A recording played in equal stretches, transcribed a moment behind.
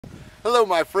Hello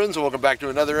my friends, and welcome back to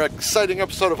another exciting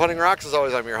episode of Hunting Rocks. As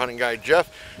always, I'm your hunting guide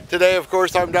Jeff. Today of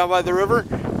course I'm down by the river.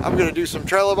 I'm going to do some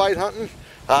trilobite hunting.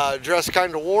 Dressed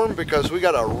kind of warm because we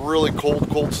got a really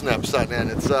cold snap setting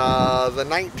in. It's the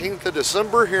 19th of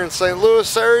December here in St.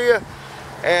 Louis area,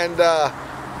 and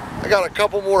I got a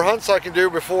couple more hunts I can do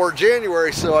before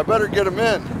January, so I better get them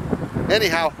in.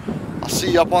 Anyhow, I'll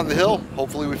see you up on the hill.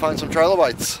 Hopefully we find some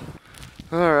trilobites.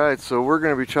 Alright, so we're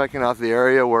going to be checking out the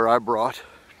area where I brought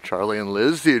Charlie and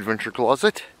Liz, the adventure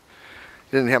closet.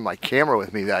 Didn't have my camera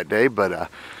with me that day, but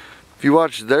if you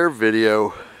watched their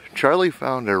video, Charlie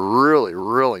found a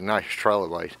really nice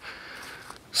trilobite.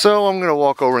 So I'm gonna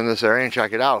walk over in this area and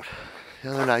check it out.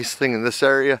 The other nice thing in this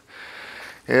area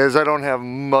is I don't have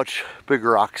much big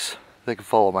rocks that can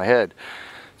follow my head.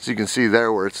 So you can see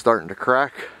there where it's starting to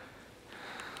crack.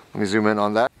 Let me zoom in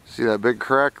on that. See that big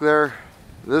crack there?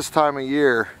 This time of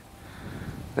year,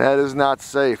 that is not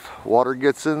safe. Water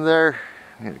gets in there,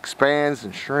 it expands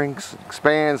and shrinks, and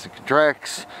expands and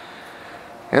contracts,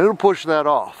 and it'll push that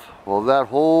off. Well, that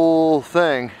whole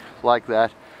thing like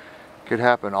that could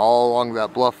happen all along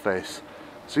that bluff face.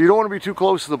 So you don't want to be too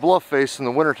close to the bluff face in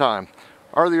the wintertime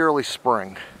or the early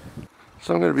spring.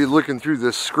 So I'm going to be looking through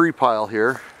this scree pile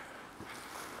here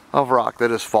of rock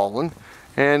that has fallen,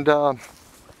 and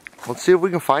let's see if we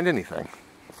can find anything.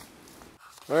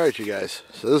 Alright you guys,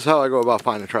 so this is how I go about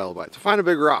finding trilobites. I find a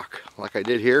big rock, like I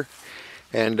did here,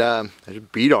 and I just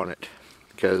beat on it,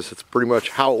 because it's pretty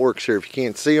much how it works here. If you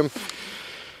can't see them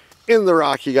in the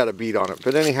rock, you got to beat on it.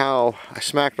 But anyhow, I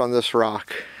smacked on this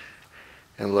rock,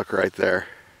 and look right there.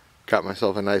 Got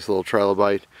myself a nice little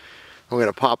trilobite. I'm going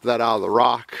to pop that out of the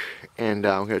rock, and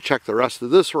I'm going to check the rest of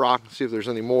this rock and see if there's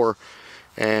any more.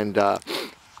 And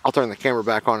I'll turn the camera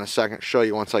back on in a second, show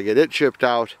you once I get it chipped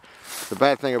out. The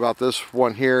bad thing about this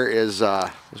one here is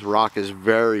this rock is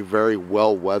very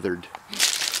well weathered.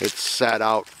 It's sat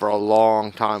out for a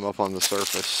long time up on the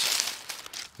surface.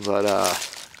 But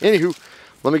anywho,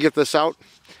 let me get this out.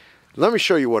 Let me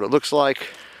show you what it looks like.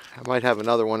 I might have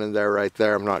another one in there right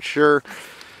there, I'm not sure.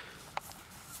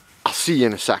 I'll see you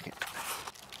in a second.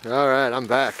 Alright, I'm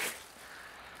back.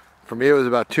 For me it was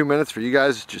about 2 minutes, for you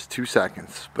guys just 2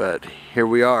 seconds. But here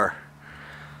we are.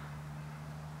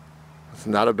 It's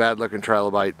not a bad looking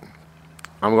trilobite.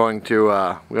 I'm going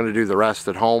to do the rest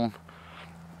at home,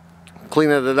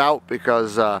 cleaning it out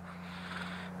because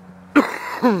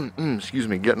excuse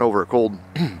me, getting over a cold,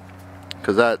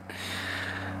 because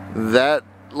that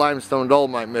limestone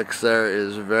dolomite mix there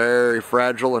is very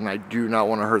fragile, and I do not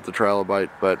want to hurt the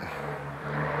trilobite. But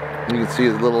you can see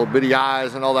his little bitty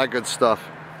eyes and all that good stuff.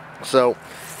 So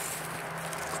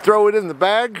throw it in the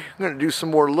bag. I'm going to do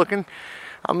some more looking.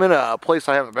 I'm in a place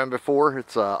I haven't been before.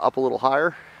 It's up a little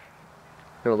higher.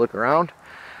 Gonna look around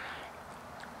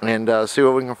and see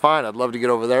what we can find. I'd love to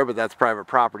get over there, but that's private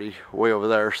property way over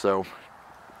there. So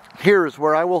here's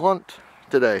where I will hunt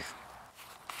today.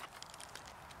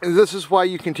 And this is why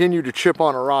you continue to chip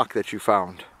on a rock that you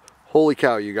found. Holy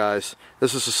cow, you guys.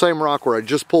 This is the same rock where I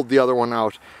just pulled the other one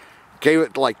out. Gave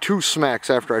it like 2 smacks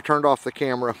after I turned off the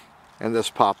camera, and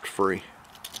this popped free.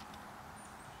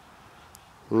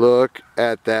 Look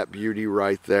at that beauty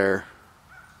right there.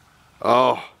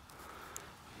 Oh,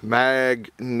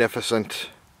 magnificent.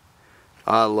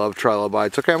 I love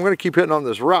trilobites. Okay, I'm going to keep hitting on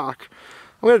this rock.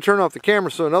 I'm going to turn off the camera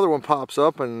so another one pops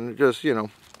up, and just, you know,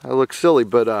 I look silly,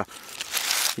 but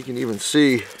you can even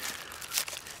see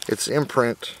its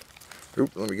imprint.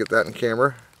 Oop, let me get that in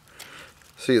camera.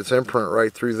 See its imprint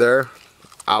right through there.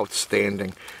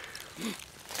 Outstanding.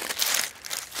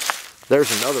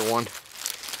 There's another one.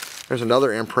 There's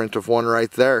another imprint of one right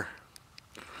there,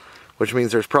 which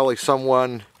means there's probably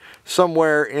someone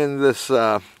somewhere in this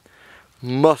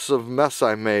muss of mess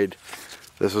I made.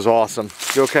 This is awesome.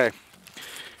 Okay,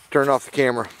 turn off the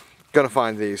camera. Gonna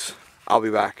find these. I'll be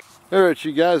back. Alright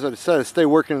you guys, I decided to stay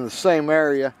working in the same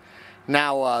area.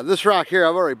 Now this rock here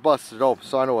I've already busted open,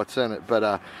 so I know what's in it,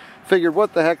 but figured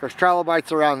what the heck, there's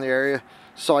trilobites around the area,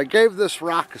 so I gave this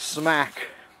rock a smack.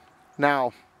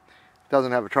 Now it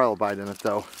doesn't have a trilobite in it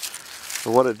though. So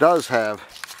what it does have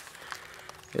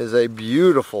is a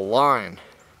beautiful line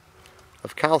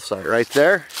of calcite right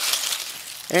there,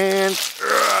 and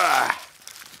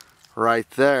right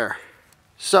there.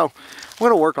 So I'm going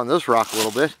to work on this rock a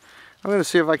little bit. I'm going to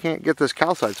see if I can't get this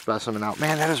calcite specimen out.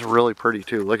 Man, that is really pretty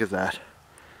too. Look at that.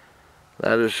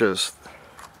 That is just,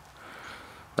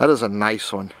 that is a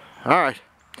nice one. All right,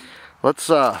 let's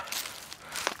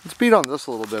beat on this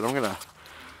a little bit. I'm going to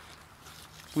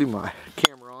leave my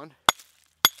camera on.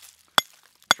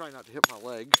 Try not to hit my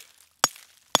leg.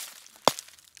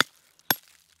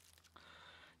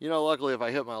 You know, luckily if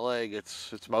I hit my leg,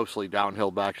 it's mostly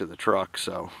downhill back to the truck,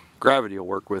 so gravity will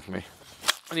work with me.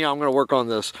 And yeah, I'm gonna work on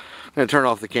this. I'm gonna turn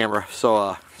off the camera so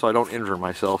I don't injure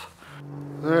myself.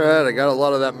 All right, I got a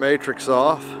lot of that matrix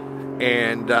off,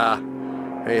 and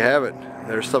there you have it.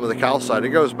 There's some of the calcite. It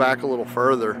goes back a little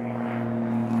further,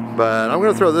 but I'm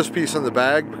gonna throw this piece in the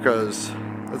bag because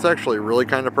it's actually really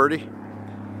kind of pretty.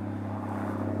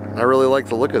 I really like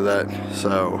the look of that.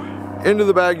 So into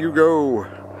the bag you go.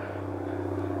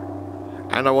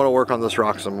 And I want to work on this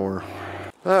rock some more.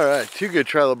 Alright, 2 good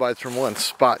trilobites from one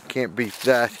spot. Can't beat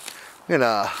that. I'm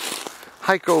gonna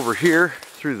hike over here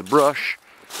through the brush.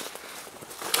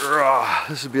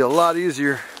 This would be a lot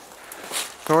easier.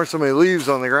 There aren't so many leaves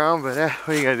on the ground, but what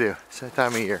are you gonna do? It's that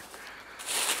time of year.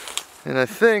 And I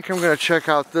think I'm gonna check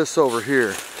out this over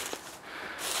here.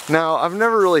 Now, I've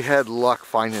never really had luck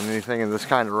finding anything in this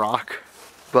kind of rock,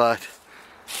 but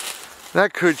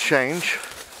that could change.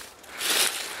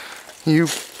 You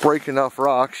break enough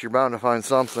rocks, you're bound to find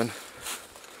something.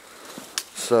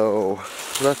 So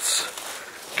let's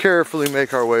carefully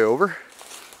make our way over.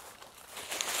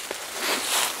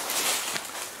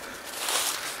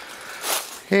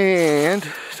 And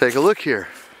take a look here.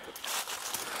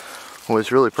 Oh,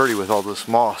 it's really pretty with all this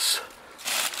moss.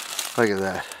 Look at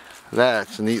that.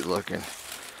 That's neat looking.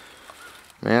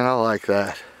 Man, I like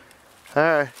that.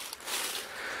 Alright.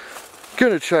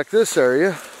 Gonna check this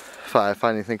area. If I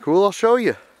find anything cool, I'll show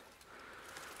you.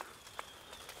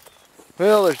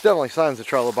 Well, there's definitely signs of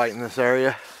trilobite in this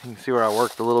area. You can see where I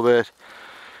worked a little bit.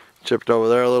 Chipped over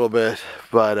there a little bit.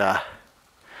 But I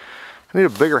need a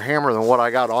bigger hammer than what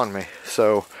I got on me.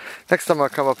 So next time I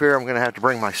come up here, I'm going to have to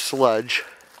bring my sledge.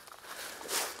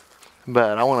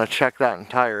 But I want to check that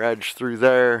entire edge through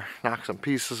there. Knock some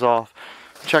pieces off.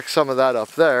 Check some of that up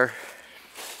there.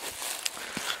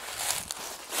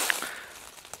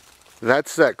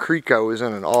 That's that creek I was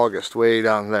in August, way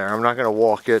down there. I'm not going to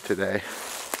walk it today.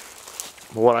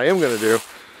 But what I am going to do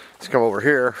is come over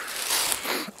here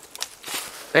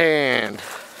and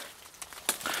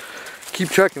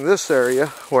keep checking this area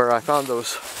where I found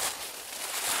those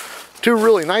 2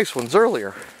 really nice ones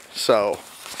earlier. So,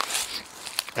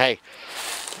 hey,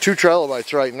 2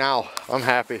 trilobites right now. I'm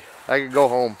happy. I could go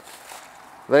home.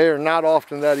 They are not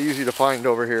often that easy to find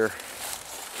over here.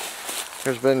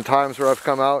 There's been times where I've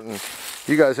come out and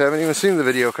you guys haven't even seen the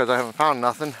video because I haven't found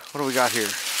nothing. What do we got here?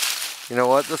 You know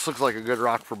what? This looks like a good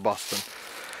rock for busting.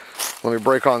 Let me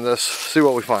break on this, see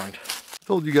what we find.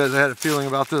 Told you guys I had a feeling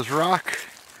about this rock.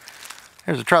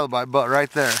 There's a trilobite butt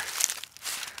right there.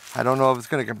 I don't know if it's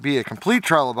going to be a complete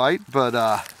trilobite, but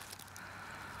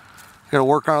gotta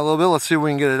work on it a little bit. Let's see if we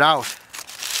can get it out.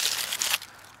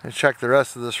 And check the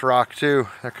rest of this rock too.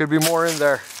 There could be more in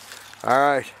there. All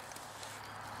right.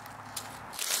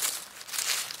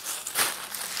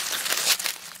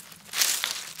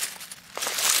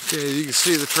 Okay, you can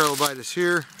see the trilobite is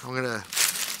here. I'm gonna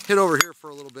hit over here for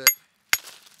a little bit.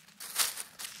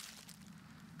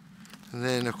 And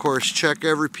then of course check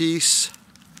every piece.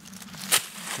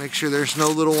 Make sure there's no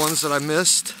little ones that I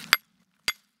missed.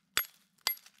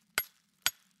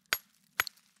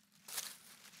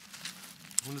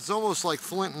 When it's almost like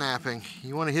flint napping,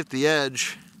 you want to hit the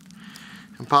edge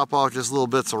and pop off just little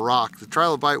bits of rock. The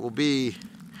trilobite will be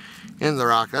in the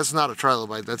rock. That's not a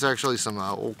trilobite, that's actually some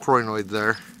old crinoid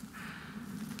there.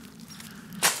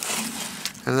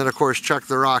 And then of course check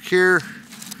the rock here,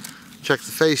 check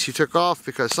the face you took off,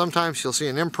 because sometimes you'll see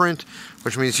an imprint,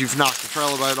 which means you've knocked the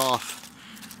trilobite off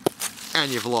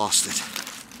and you've lost it.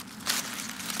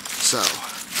 So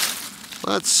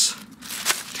let's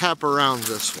tap around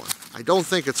this one. I don't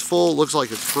think it's full, looks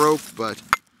like it's broke, but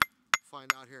we'll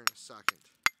find out here in a second.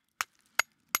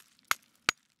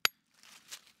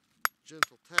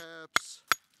 Gentle taps,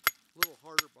 a little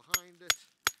harder behind it.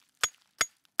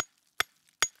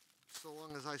 So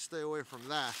long as I stay away from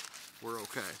that, we're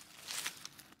okay.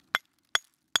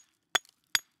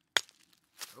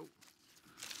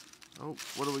 Oh,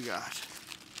 what do we got?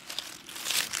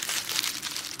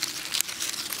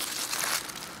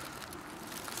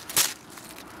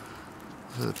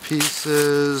 The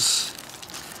pieces,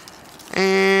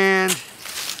 and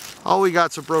all we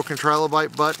got's a broken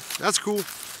trilobite, but that's cool.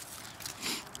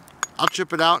 I'll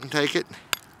chip it out and take it.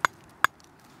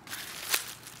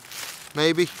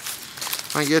 Maybe.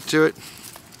 Might get to it.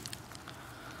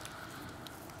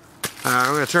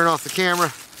 I'm going to turn off the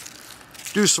camera,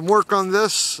 do some work on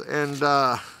this, and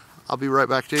I'll be right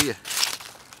back to you.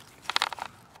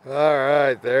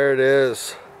 Alright, there it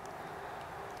is.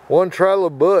 One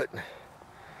trilobite.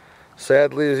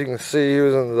 Sadly, as you can see, he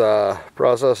was in the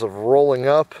process of rolling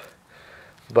up,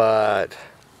 but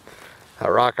that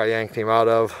rock I yanked him out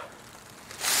of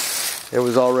It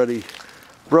was already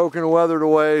broken, weathered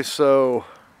away, so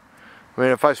I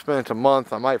mean, if I spent a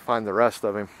month, I might find the rest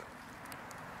of him.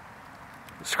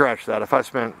 Scratch that. If I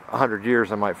spent 100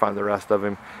 years, I might find the rest of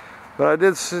him. But I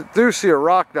do see a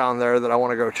rock down there that I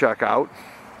want to go check out.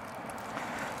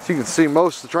 So you can see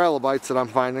most of the trilobites that I'm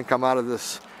finding come out of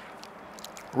this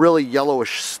really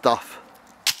yellowish stuff.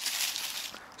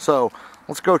 So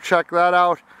let's go check that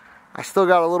out. I still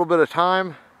got a little bit of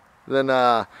time. Then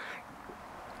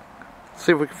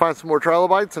see if we can find some more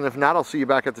trilobites, and if not, I'll see you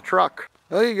back at the truck.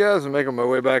 Well, you guys, I'm making my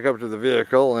way back up to the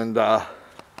vehicle, and man,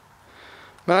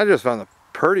 I just found the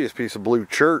prettiest piece of blue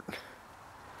chert.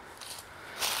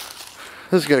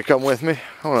 This is gonna come with me.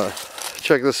 I want to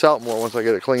check this out more once I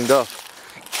get it cleaned up.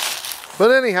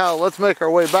 But anyhow, let's make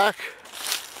our way back.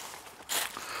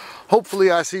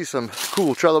 Hopefully I see some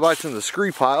cool trilobites in the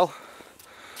scree pile.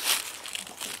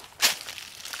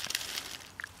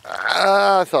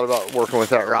 I thought about working with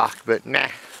that rock, but nah.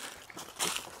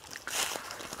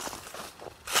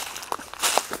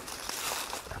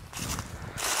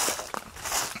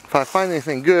 If I find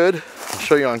anything good, I'll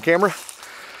show you on camera.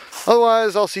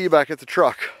 Otherwise, I'll see you back at the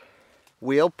truck.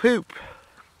 Wheel poop.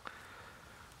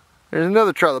 There's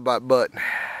another trilobite butt.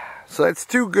 So that's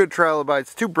 2 good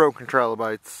trilobites, 2 broken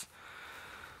trilobites.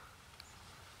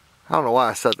 I don't know why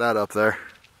I set that up there.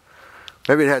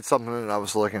 Maybe it had something in it I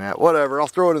was looking at. Whatever, I'll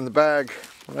throw it in the bag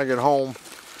when I get home.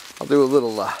 I'll do a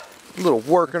little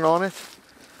working on it.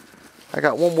 I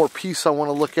got one more piece I want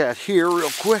to look at here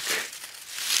real quick.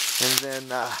 And then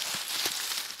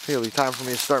it'll be time for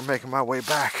me to start making my way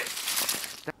back.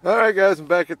 Alright guys, I'm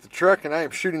back at the truck, and I am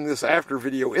shooting this after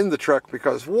video in the truck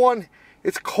because 1,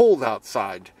 it's cold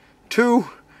outside. 2,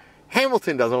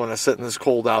 Hamilton doesn't want to sit in this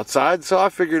cold outside, so I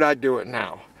figured I'd do it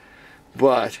now.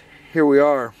 But here we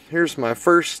are. Here's my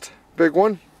first big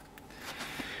one.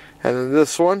 And then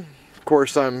this one. Of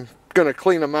course, I'm going to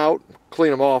clean them out. Clean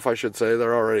them off, I should say.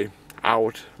 They're already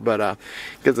out. But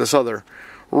get this other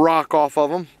rock off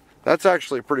of them. That's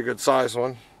actually a pretty good size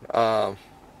one.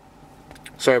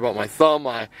 Sorry about my thumb.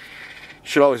 I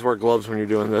should always wear gloves when you're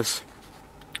doing this.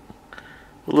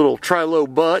 A little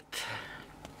trilo butt.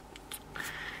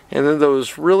 And then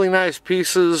those really nice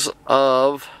pieces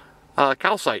of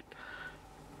calcite.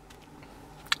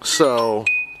 So,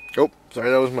 oh, sorry,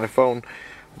 that was my phone.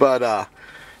 But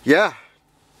yeah,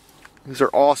 these are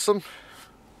awesome.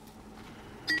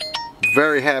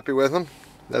 Very happy with them.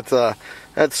 That's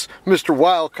Mr.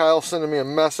 Wild Kyle sending me a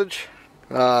message.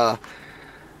 Got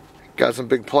some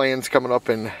big plans coming up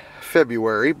in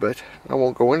February, but I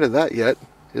won't go into that yet.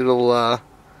 It'll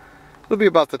be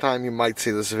about the time you might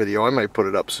see this video. I might put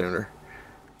it up sooner.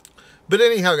 But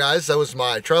anyhow, guys, that was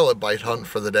my trilobite hunt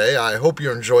for the day. I hope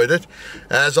you enjoyed it.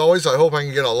 As always, I hope I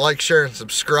can get a like, share, and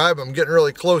subscribe. I'm getting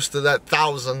really close to that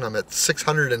 1,000. I'm at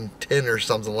 610 or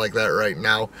something like that right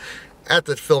now at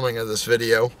the filming of this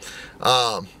video.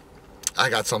 I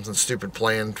got something stupid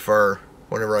planned for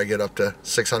whenever I get up to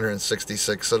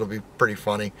 666. It'll be pretty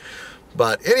funny.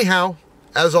 But anyhow,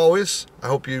 as always, I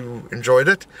hope you enjoyed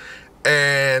it.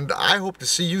 And I hope to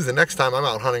see you the next time I'm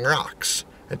out hunting rocks.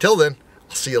 Until then,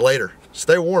 I'll see you later.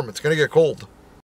 Stay warm. It's going to get cold.